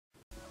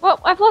Whoa,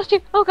 I've lost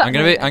you. Oh god. I'm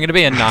gonna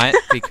be a knight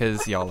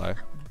because YOLO.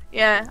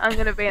 Yeah, I'm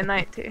gonna be a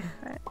knight too.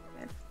 Right.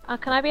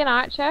 Can I be an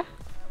archer?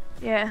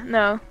 Yeah,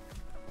 no.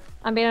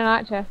 I'm being an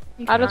archer.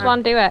 You How does can't.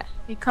 one do it?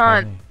 You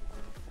can't. Kelly.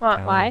 What?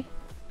 Kelly.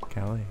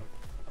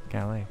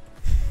 Why?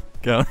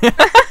 Kelly.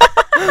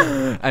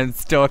 I'm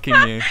stalking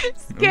you.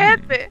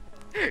 Scared me.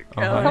 Oh,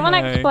 hi. Someone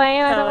Hey.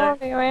 explain. I don't Kelly. know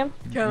what you're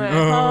doing.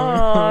 Come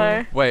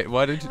on. Wait,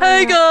 what did you?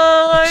 Hey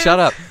guys. Shut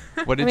up.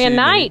 What did I'm a you do?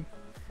 knight.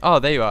 Oh,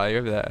 there you are. You're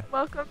over there.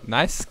 Welcome.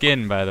 Nice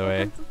skin, by the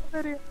way. Welcome to the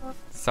video.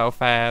 So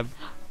fab.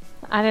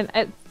 I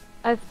didn't.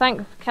 I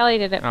thanks Kelly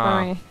did it Aw.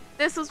 for me.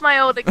 This was my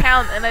old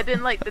account and I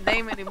didn't like the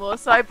name anymore,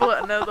 so I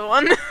bought another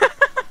one.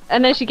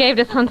 And then she gave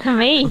this one to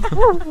me.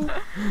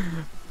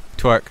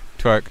 Twerk,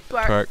 twerk, Twerk.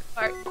 twerk.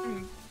 Alright.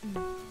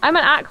 I'm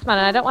an axeman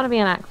and I don't want to be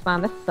an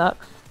axeman. This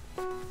sucks.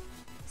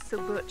 So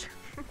butch.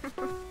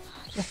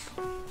 Yes.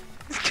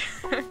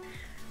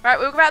 Right,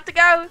 we're about to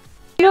go.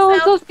 No,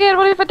 I'm so scared.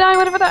 What if I die?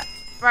 What if I die?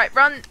 Right,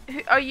 run.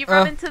 Are you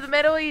running to the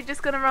middle or are you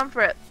just gonna run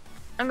for it?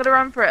 I'm gonna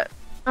run for it.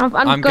 I'm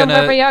going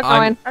wherever you're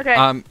going. Okay.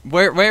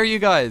 Where are you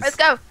guys? Let's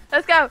go.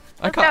 Let's go. I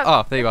Let's can't. go.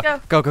 Oh, there you Let's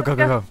are. go.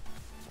 Go.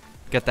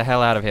 Get the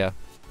hell out of here.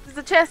 There's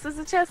a chest. There's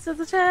a chest. There's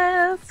a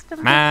chest.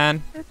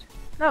 Man.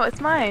 No, it's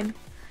mine.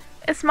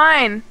 It's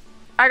mine.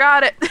 I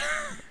got it.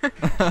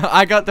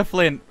 I got the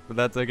flint, but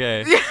that's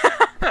okay.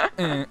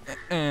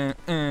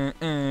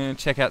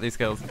 Check out these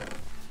skills.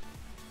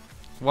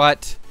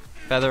 What?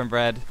 Feather and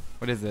bread.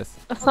 What is this?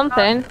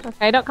 Something.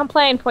 Okay, don't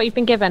complain for what you've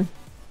been given.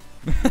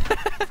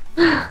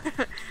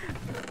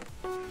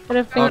 Should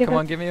have been Oh, given. come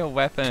on, give me a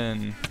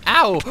weapon.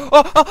 Ow!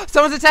 Oh,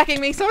 someone's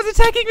attacking me! Someone's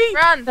attacking me!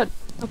 Run.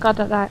 Oh god,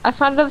 don't die. I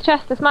found another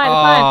chest. It's mine. It's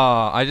Oh,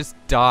 mine. I just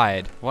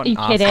died. What Are an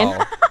you kidding?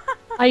 asshole.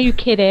 Are you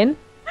kidding?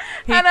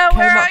 He Hannah, came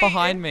where up are you?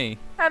 behind me.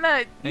 Hannah,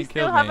 you He still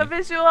killed have me. a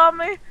visual on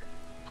me?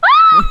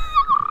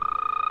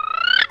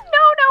 No,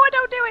 I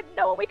don't do it.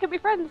 No, we can be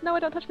friends. No,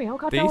 don't touch me. Oh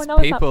god, These no, it's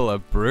not. people are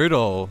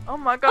brutal. Oh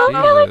my Oh, god.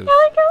 Kelly.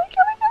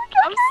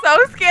 I'm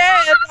so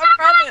scared.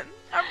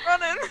 I'm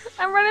running.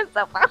 I'm running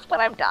so fast, but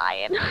I'm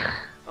dying.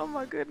 Oh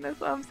my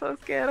goodness, I'm so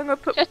scared. I'm gonna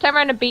put. Just turn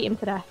around and beat him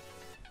to death.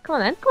 Come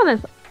on then. Come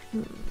on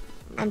then.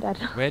 I'm dead.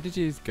 Where did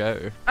you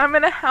go? I'm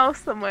in a house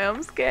somewhere.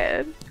 I'm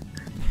scared.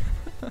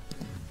 Have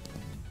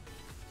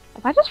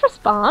I just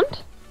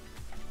respawned?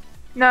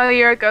 No,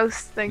 you're a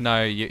ghost thing.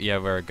 No, yeah,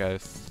 we're a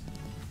ghost.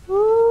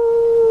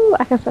 Ooh,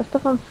 I can set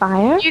stuff on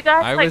fire. You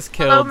guys I like was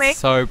follow killed me?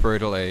 so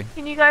brutally.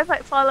 Can you guys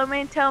like follow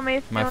me and tell me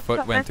if My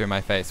foot went through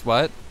my face.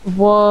 What?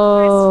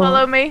 Whoa.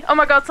 Follow me. Oh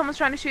my god, someone's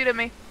trying to shoot at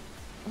me.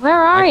 Where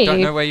are I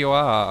don't know you? where you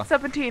are.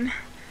 17.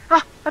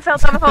 Ah, I fell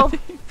down the hole.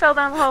 Fell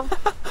down the hole.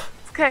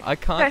 It's okay. I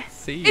can't okay.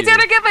 see you. He's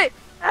gonna get me.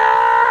 Ah!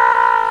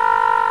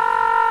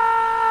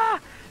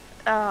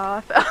 Oh,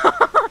 I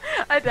fell.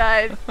 I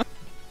died.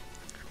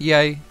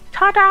 Yay.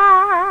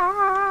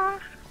 Ta-da!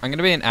 I'm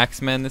gonna be an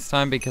axeman this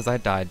time because I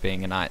died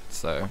being a knight,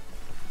 so.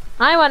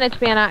 I wanted to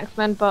be an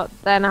axeman, but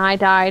then I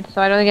died,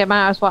 so I don't think it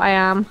matters what I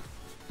am.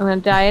 I'm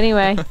gonna die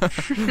anyway.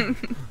 Oh,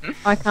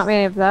 I can't be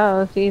any of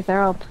those. These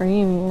are all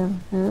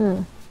premium.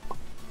 Ugh.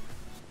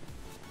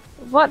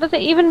 What does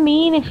it even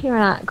mean if you're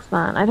an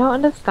axeman? I don't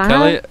understand.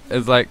 Kelly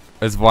is like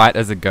as white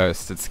as a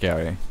ghost. It's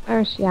scary.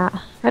 Where's she at?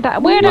 Where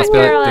did Must be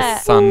like Carol the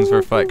at? sun's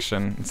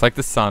reflection. It's like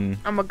the sun.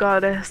 I'm a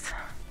goddess.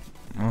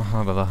 Oh,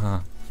 blah, blah,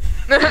 blah.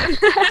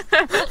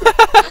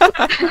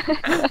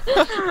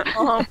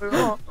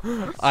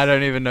 I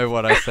don't even know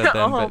what I said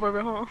then,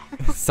 but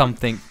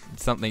something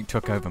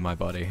took over my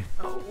body.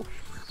 Oh,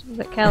 Was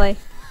it Kelly?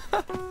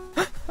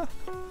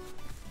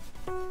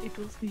 it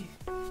was me.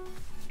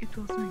 It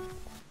was me.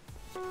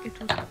 It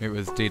was me. It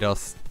was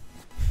DDoS.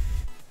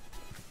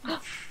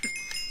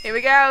 Here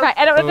we go. Right,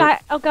 I don't want to Oh. die.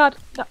 Oh god.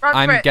 No. Run for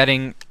I'm it.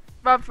 getting.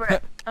 Run for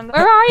it. I'm Where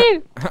gonna... are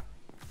you?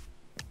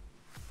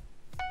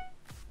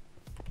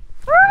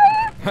 Where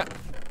are you?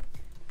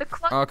 The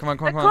clock. Oh, come on,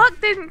 The come on.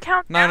 clock didn't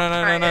count. No, no,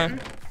 no, no, no.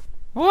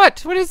 What?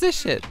 What is this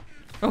shit?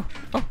 Oh,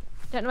 oh.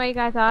 Don't know where you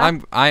guys are.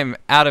 I'm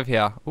out of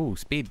here. Ooh,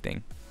 speed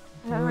thing.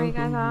 I don't know where you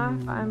guys are,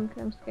 but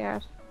I'm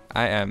scared.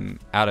 I am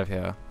out of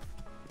here.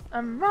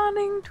 I'm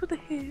running to the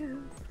hills.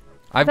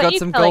 I've Is that got you,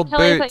 some Kelly? gold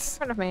Kelly's like in boots.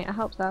 front of me. I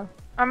hope so.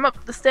 I'm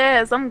up the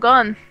stairs. I'm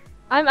gone.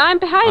 I'm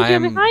behind you.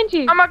 I'm I'm- behind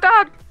you. Oh my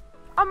god.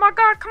 Oh my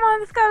god. Come on.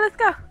 Let's go. Let's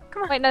go.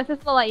 Come on. Wait, no, this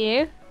is not like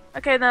you.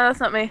 Okay, no, that's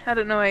not me. I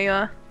don't know where you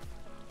are.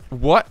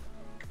 What?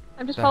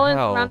 I'm just The following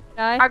hell? around the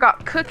guy. I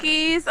got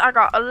cookies. I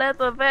got a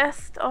leather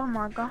vest. Oh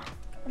my god.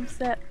 I'm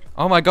set.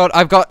 Oh my god,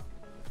 I've got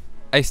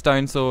a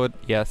stone sword.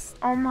 Yes.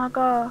 Oh my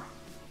god.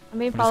 I'm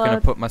being I'm just followed.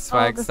 gonna put my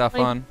swag the stuff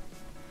sleep. on.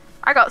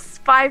 I got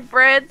 5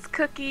 breads,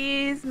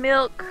 cookies,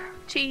 milk,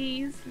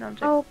 cheese. No, I'm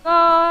joking. Oh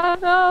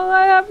god, no,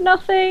 I have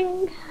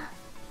nothing.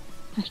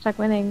 Hashtag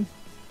winning.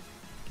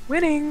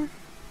 Winning.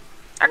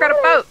 I got a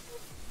boat.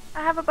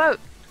 I have a boat.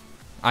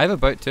 I have a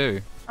boat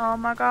too. Oh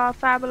my god,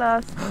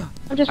 fabulous.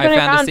 I'm just I running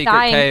found a around secret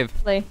dying. cave.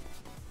 Quickly.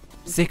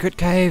 Secret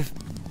cave.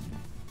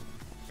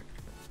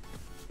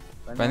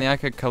 If only I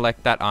could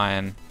collect that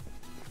iron.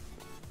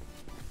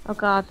 Oh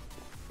god.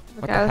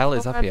 What the hell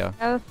is up here?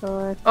 Go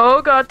sword.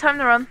 Oh god, time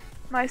to run.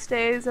 My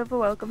stay is over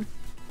welcome.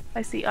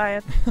 I see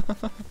iron.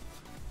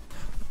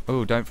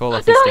 Oh, don't fall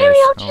off No, the stairs. Harry,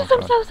 oh Oh, jeez, I'm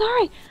God. so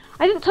sorry.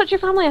 I didn't touch your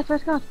family, I swear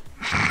to God.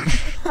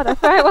 God, I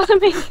swear it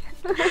wasn't me.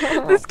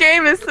 This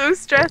game is so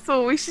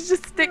stressful. We should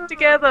just stick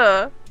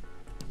together.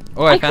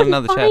 Oh, I found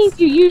another couldn't find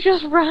chest. you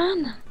just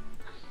ran.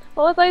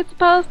 What was I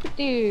supposed to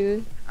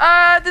do?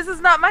 This is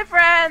not my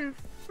friend.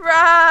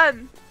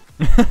 Run.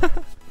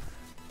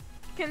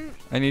 Can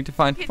I need to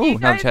find. Can Oh, you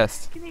another guys-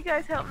 chest. Can you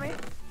guys help me?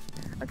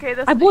 Okay,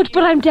 that's. I would,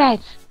 but I'm dead.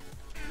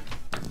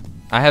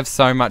 I have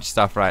so much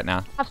stuff right now.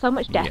 I have so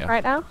much death Yeah.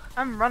 right now.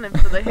 I'm running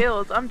for the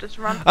hills. I'm just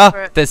running for Ah,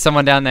 it. there's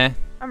someone down there.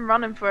 I'm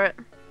running for it.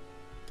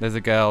 There's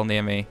a girl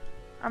near me.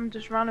 I'm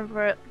just running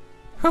for it.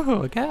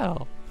 Oh, a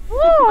girl.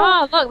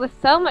 Oh, look, there's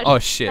so much Oh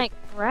shit. like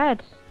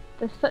bread.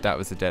 There's such. That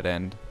was a dead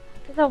end.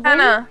 There's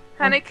a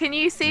Hannah, can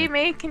you see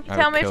me? Can you I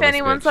tell would me kill if this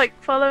anyone's bitch.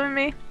 like following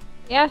me?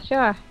 Yeah,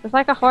 sure. There's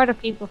like a horde of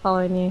people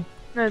following you.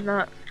 No, it's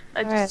not. I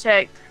Alright. just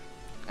checked.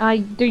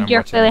 I'm You're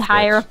watching really this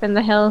higher bitch. up in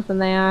the hills than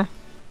they are.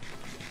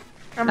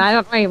 Um, I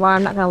don't know where you are,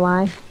 I'm not gonna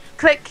lie.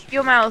 Click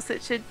your mouse.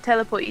 It should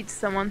teleport you to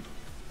someone.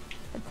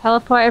 It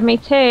teleported me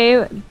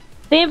to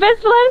the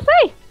Invisible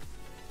MC!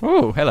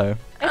 Oh, hello.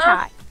 Say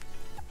hi.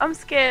 I'm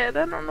scared.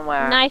 I don't know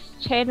where. Nice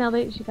chain of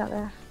loot you got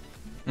there.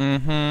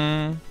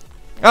 Mm-hmm.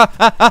 Ah,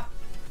 ah, ah.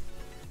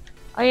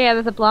 Oh yeah,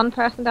 there's a blonde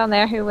person down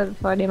there who with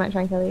a sword, he might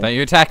try and kill you. Don't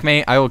you attack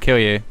me. I will kill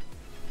you.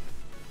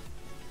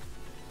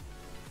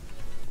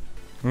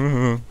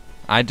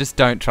 I just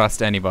don't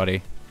trust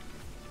anybody.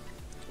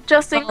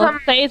 Justin, Well,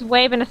 come. say he's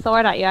waving a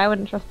sword at you, I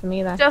wouldn't trust him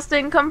either.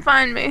 Justin, come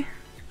find me.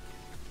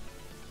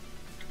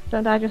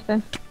 Don't die,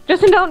 Justin.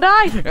 Justin, don't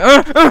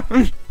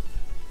die!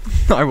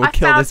 I will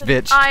kill found this an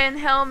bitch. iron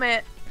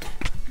helmet.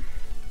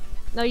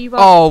 No, you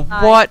won't. Oh,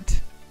 die.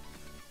 what?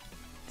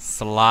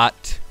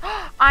 Slut.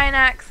 Iron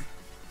axe.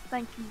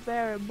 Thank you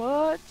very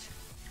much.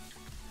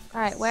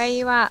 Alright, where are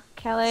you at,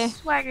 Kelly?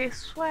 Swaggy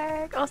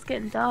swag. Oh, it's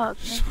getting dark.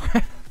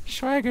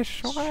 Swagger,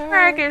 swag.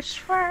 Swaggy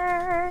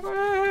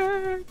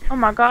swag. Oh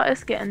my god,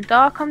 it's getting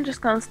dark. I'm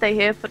just gonna stay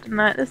here for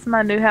tonight. This is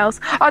my new house.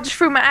 I just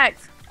threw my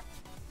axe.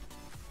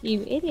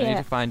 You I need to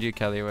idiot. find you,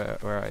 Kelly. Where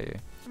are you?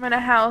 I'm in a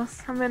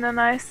house. I'm in a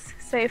nice,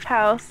 safe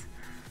house.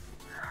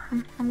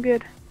 I'm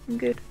good. I'm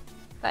good.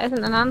 That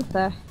isn't an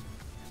answer.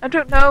 I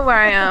don't know where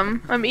I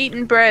am. I'm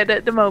eating bread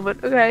at the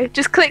moment. Okay,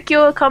 just click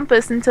your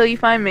compass until you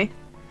find me.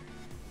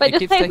 But It just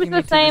keeps take taking with me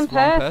the to this same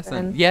one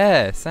person.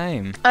 Yeah,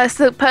 same. It's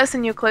the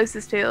person you're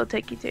closest to. It'll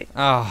take you to.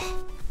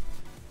 Oh.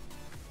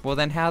 Well,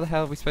 then how the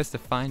hell are we supposed to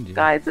find you?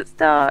 Guys, it's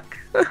dark.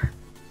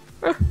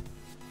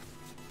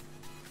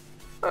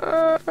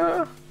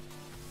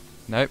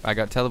 Nope, I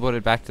got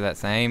teleported back to that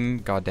same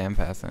goddamn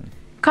person.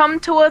 Come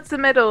towards the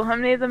middle.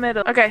 I'm near the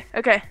middle. Okay,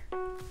 okay.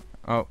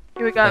 Oh,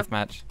 Here we go. death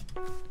match.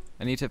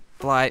 I need to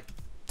fly.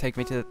 Take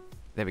me to.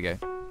 There we go.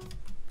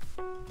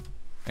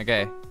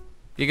 Okay,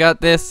 you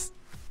got this.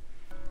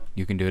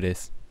 You can do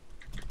this.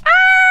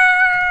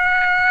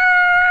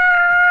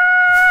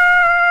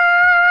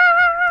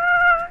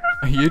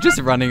 Are you just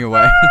running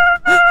away?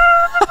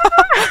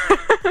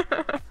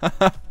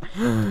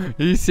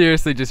 You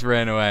seriously just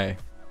ran away.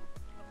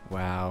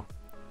 Wow.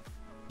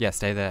 Yeah,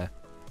 stay there.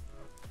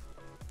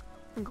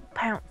 I'm gonna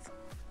pounce.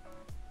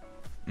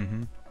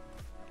 Mhm.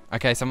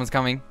 Okay, someone's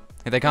coming.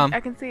 Here they come. I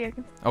can see.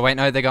 Oh wait,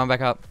 no, they're going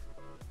back up.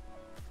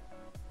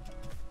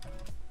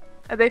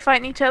 Are they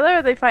fighting each other or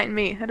are they fighting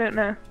me? I don't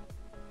know.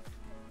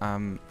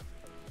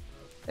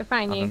 They're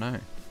finding I you. don't know.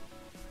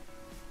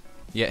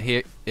 Yeah,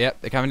 here. Yep,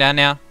 they're coming down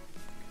now.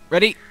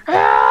 Ready?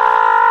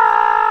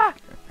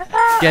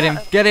 Get him!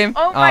 Get him!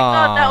 Oh my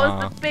god, that was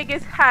Aw. the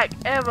biggest hack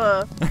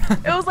ever.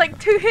 It was like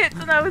 2 hits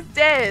and I was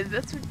dead.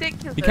 That's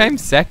ridiculous. He came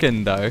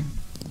second though.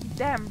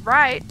 Damn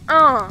right.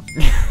 GG.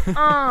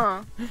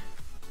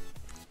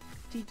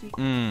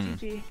 Mm.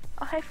 GG.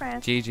 Oh, hey,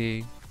 Fran.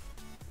 GG.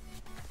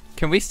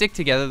 Can we stick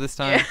together this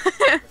time?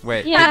 Yeah.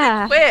 Wait.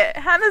 Yeah. Wait,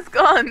 Hannah's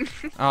gone.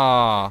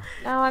 Oh.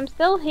 No, I'm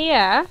still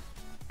here.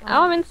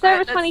 Oh, I'm in server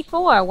Right, let's-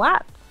 24.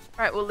 What?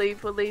 Right, we'll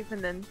leave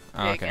and then Oh,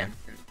 play okay. again.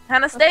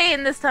 Hannah, stay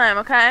in this time,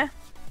 okay?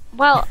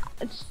 Well,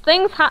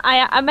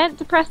 I meant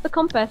to press the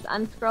compass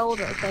and scroll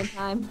at the same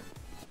time.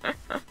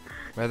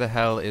 Where the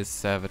hell is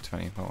server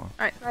 24?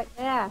 Right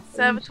there.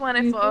 Server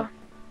 24.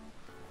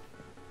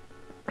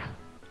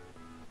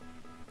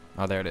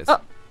 Oh, there it is. Oh.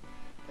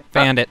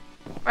 Found it.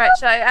 Right,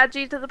 shall I add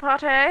you to the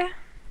party?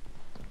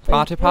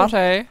 Party,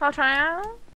 party. Party?